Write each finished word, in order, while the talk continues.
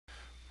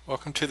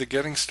Welcome to the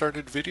Getting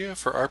Started video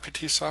for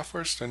RPT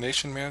Software's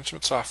donation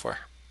management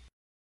software.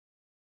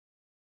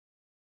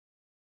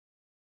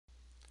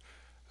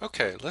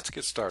 Okay, let's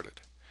get started.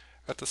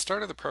 At the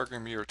start of the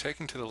program, you are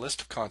taken to the list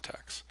of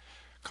contacts.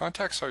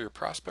 Contacts are your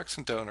prospects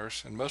and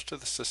donors, and most of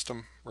the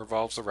system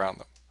revolves around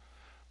them.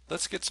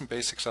 Let's get some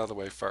basics out of the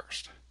way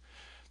first.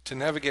 To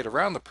navigate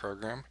around the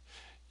program,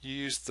 you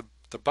use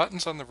the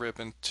buttons on the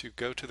ribbon to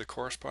go to the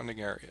corresponding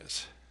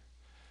areas.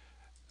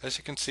 As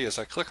you can see, as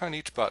I click on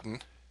each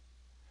button,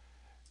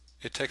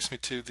 it takes me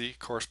to the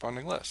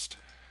corresponding list.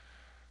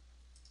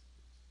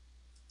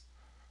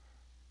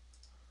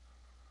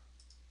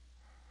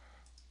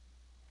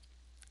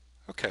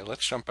 Okay,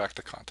 let's jump back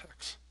to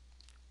contacts.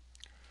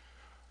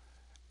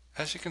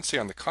 As you can see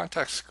on the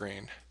contact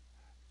screen,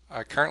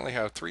 I currently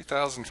have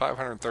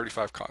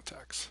 3,535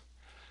 contacts.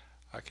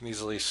 I can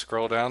easily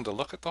scroll down to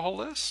look at the whole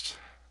list.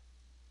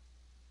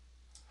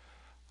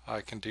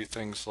 I can do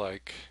things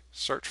like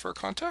search for a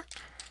contact.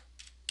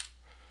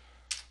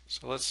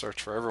 So let's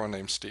search for everyone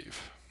named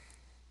Steve.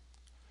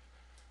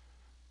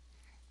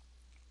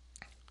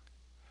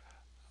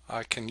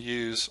 I can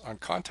use, on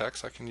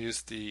contacts, I can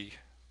use the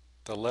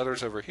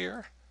letters over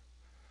here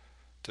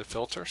to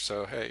filter.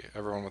 So hey,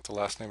 everyone with the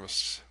last name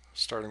is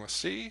starting with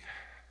C,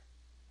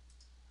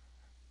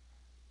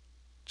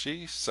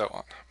 G, so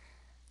on.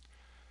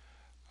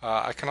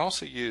 I can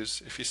also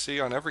use, if you see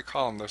on every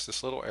column there's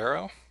this little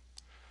arrow,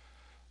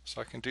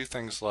 so I can do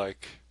things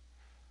like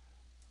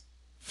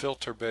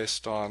filter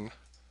based on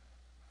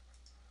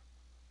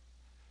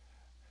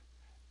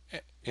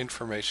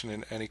information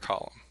in any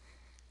column.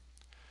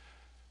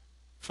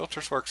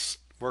 Filters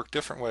work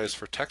different ways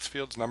for text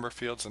fields, number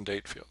fields, and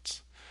date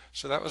fields.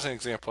 So that was an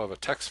example of a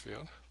text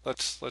field.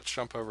 Let's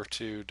jump over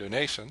to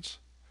donations.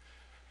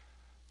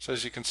 So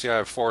as you can see, I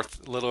have a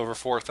little over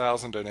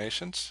 4,000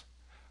 donations.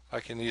 I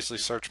can easily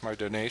search my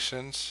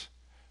donations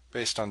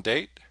based on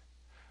date.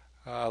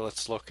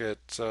 Let's look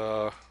at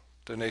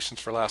donations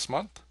for last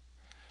month.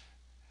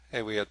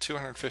 Hey, we had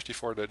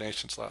 254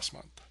 donations last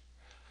month.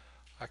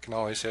 I can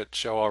always hit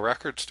show all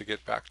records to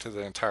get back to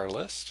the entire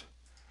list.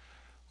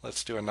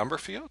 Let's do a number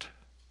field.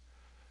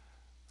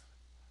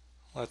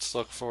 Let's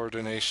look for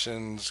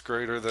donations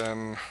greater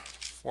than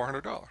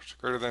 $400,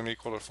 greater than or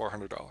equal to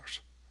 $400.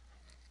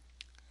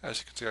 As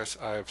you can see,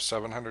 I have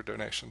 700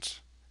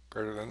 donations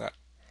greater than that.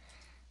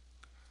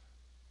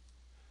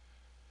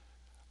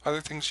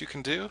 Other things you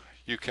can do,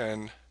 you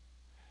can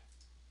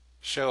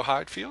show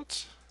hide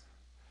fields.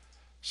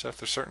 So if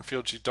there's certain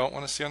fields you don't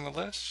want to see on the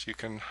list, you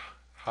can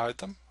hide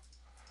them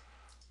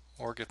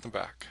or get them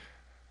back.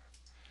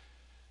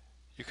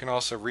 You can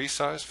also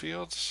resize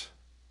fields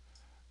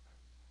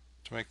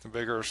to make them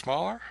bigger or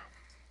smaller.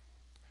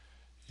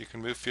 You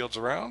can move fields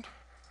around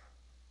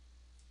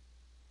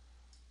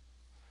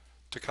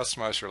to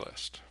customize your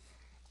list.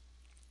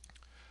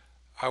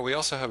 We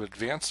also have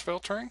advanced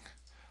filtering.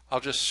 I'll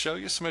just show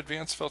you some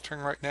advanced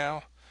filtering right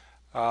now.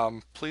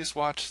 Please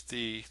watch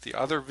the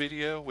other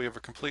video. We have a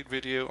complete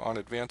video on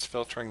advanced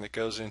filtering that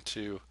goes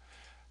into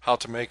how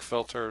to make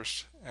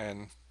filters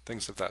and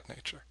things of that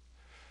nature.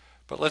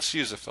 But let's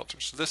use a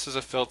filter. So this is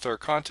a filter,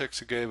 contacts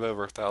who gave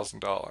over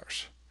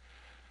 $1,000.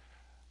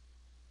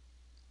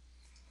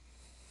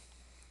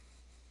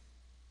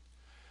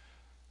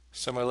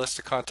 So my list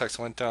of contacts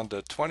went down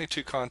to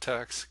 22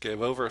 contacts,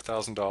 gave over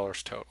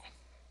 $1,000 total.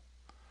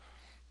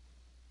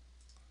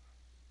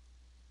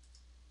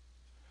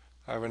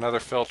 I have another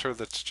filter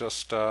that's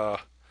just,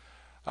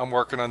 I'm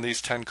working on these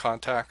 10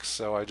 contacts,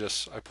 so I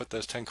put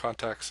those 10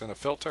 contacts in a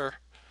filter.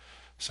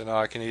 So now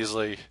I can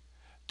easily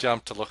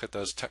jump to look at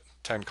those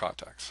 10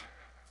 contacts.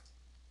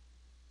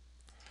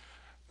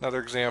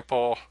 Another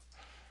example,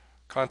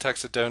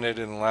 contacts that donated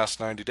in the last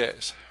 90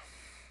 days.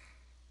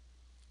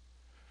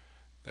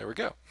 There we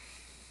go.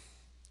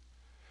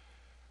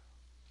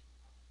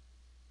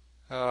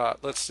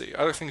 Let's see,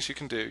 other things you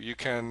can do. You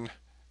can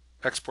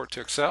export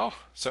to Excel,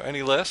 so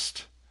any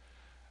list.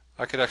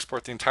 I could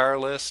export the entire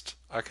list.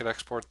 I could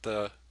export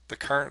the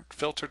current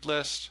filtered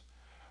list,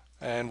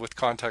 and with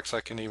contacts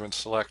I can even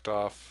select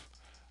off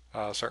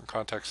certain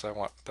contacts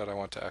that I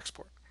want to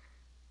export.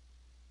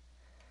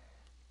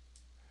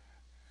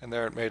 And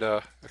there it made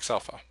a Excel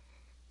file.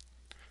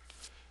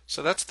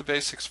 So that's the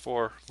basics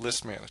for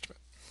list management.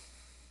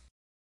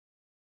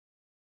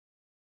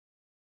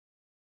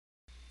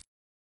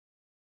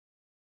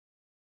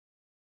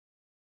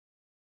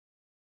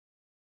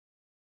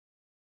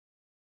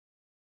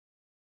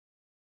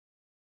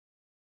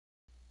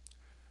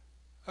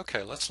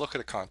 Okay, let's look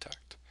at a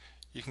contact.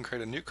 You can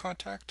create a new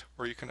contact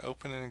or you can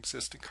open an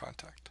existing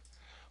contact.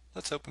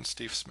 Let's open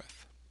Steve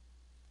Smith.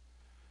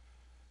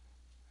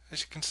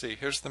 As you can see,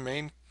 here's the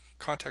main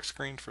contact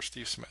screen for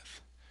Steve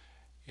Smith.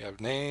 You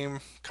have name,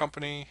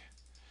 company,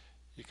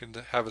 you can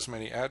have as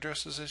many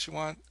addresses as you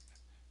want,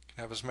 you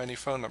can have as many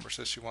phone numbers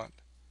as you want,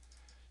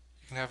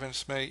 you can have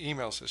as many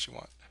emails as you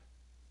want.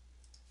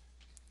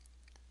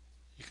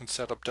 You can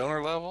set up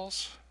donor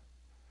levels,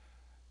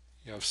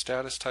 you have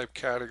status type,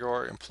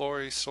 category,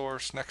 employee,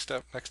 source, next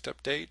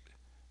step date.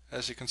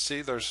 As you can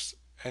see, there's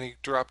any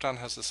drop-down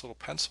has this little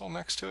pencil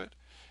next to it.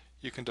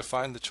 You can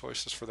define the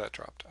choices for that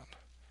drop-down.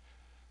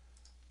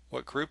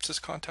 What groups this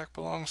contact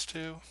belongs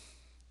to.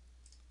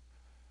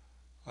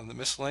 On the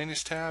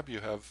miscellaneous tab, you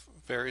have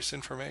various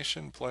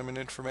information. Employment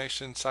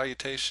information,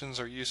 salutations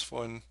are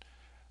useful in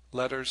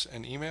letters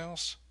and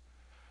emails.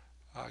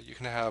 You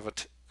can have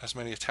as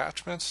many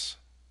attachments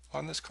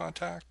on this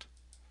contact.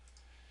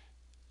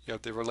 You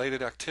have the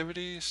related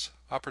activities,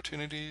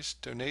 opportunities,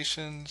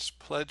 donations,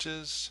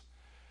 pledges.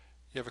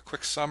 You have a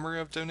quick summary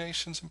of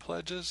donations and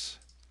pledges,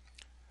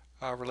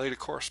 related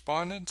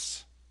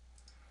correspondence,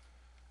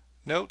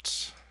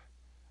 notes,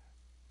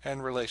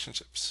 and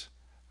relationships.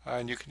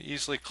 And you can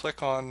easily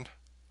click on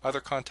other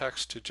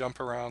contacts to jump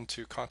around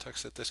to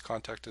contacts that this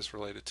contact is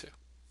related to.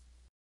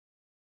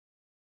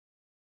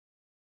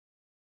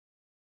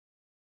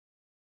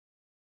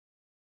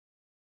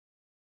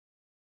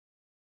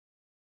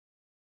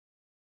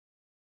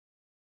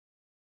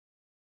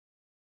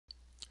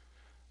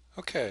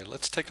 Okay,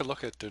 let's take a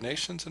look at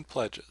donations and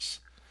pledges.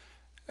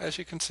 As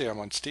you can see, I'm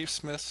on Steve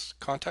Smith's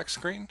contact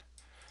screen.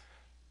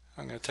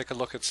 I'm going to take a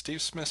look at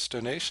Steve Smith's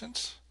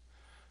donations,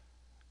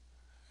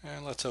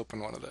 and let's open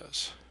one of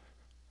those.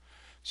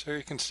 So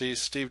you can see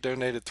Steve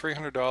donated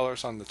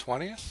 $300 on the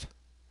 20th.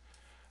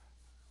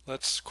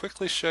 Let's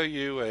quickly show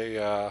you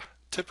a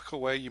typical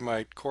way you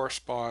might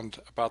correspond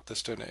about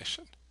this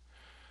donation.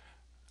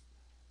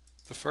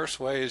 The first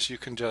way is you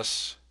can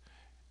just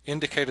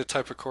indicate a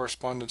type of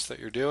correspondence that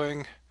you're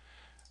doing,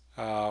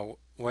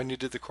 when you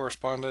did the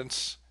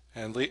correspondence,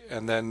 and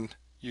then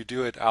you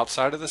do it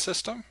outside of the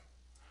system.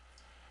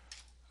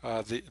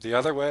 The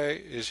other way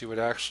is you would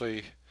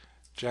actually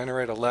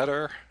generate a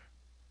letter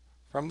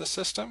from the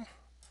system.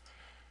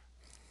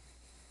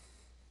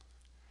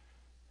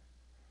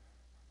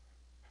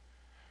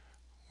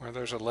 Where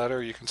there's a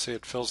letter, you can see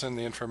it fills in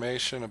the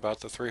information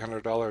about the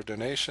 $300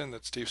 donation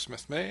that Steve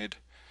Smith made.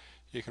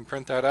 You can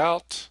print that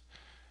out.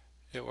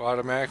 It will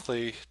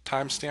automatically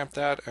timestamp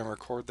that and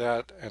record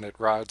that, and it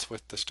rides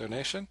with this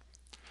donation.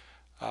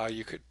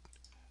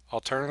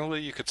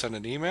 Alternatively, you could send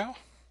an email.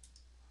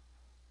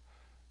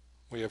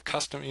 We have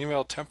custom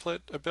email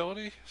template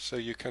ability, so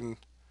you can,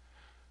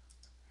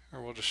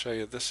 or we'll just show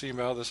you this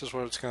email. This is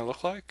what it's going to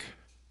look like.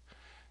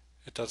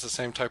 It does the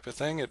same type of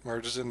thing. It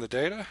merges in the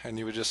data, and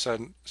you would just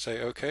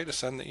say OK to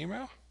send the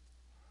email.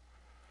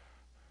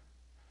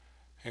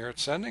 Here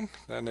it's sending,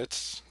 then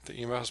the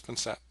email has been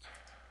sent.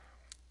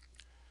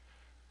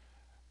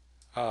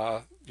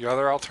 Your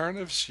other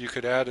alternatives, you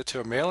could add it to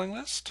a mailing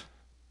list.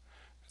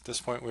 At this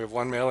point, we have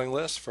one mailing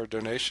list for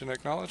donation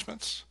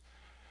acknowledgments.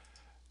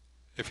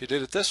 If you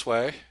did it this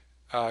way,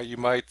 you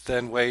might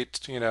then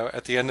wait,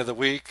 at the end of the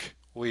week,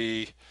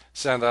 we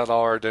send out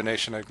all our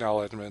donation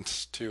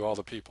acknowledgments to all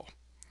the people.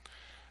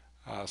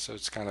 So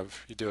it's kind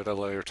of, you do it at a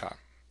later time.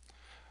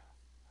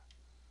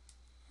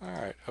 All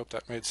right, hope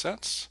that made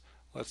sense.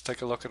 Let's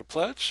take a look at a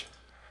pledge.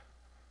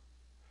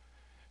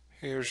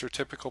 Here's your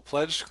typical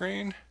pledge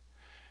screen.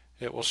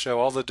 It will show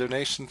all the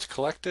donations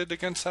collected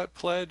against that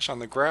pledge on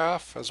the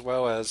graph, as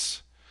well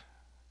as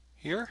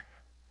here.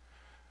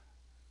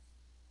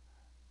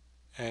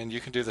 And you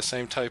can do the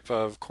same type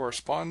of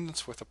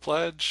correspondence with a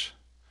pledge,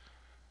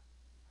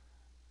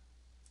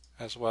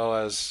 as well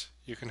as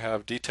you can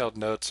have detailed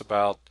notes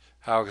about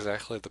how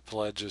exactly the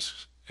pledge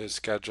is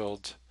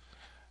scheduled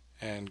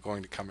and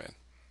going to come in.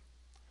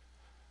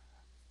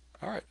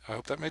 All right, I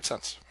hope that made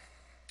sense.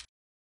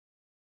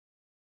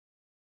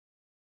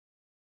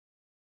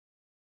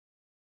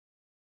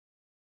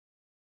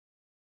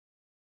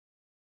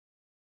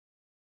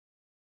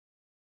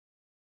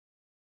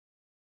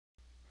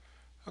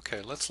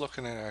 Okay, let's look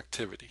at an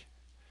activity.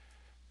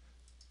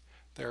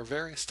 There are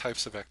various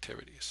types of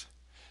activities.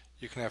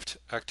 You can have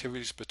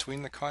activities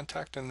between the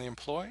contact and the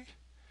employee.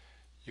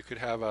 You could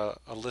have a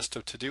list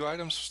of to-do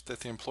items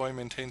that the employee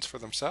maintains for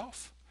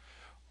themselves,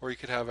 or you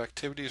could have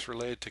activities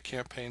related to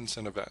campaigns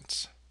and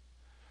events.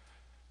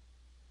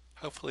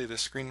 Hopefully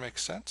this screen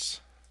makes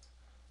sense.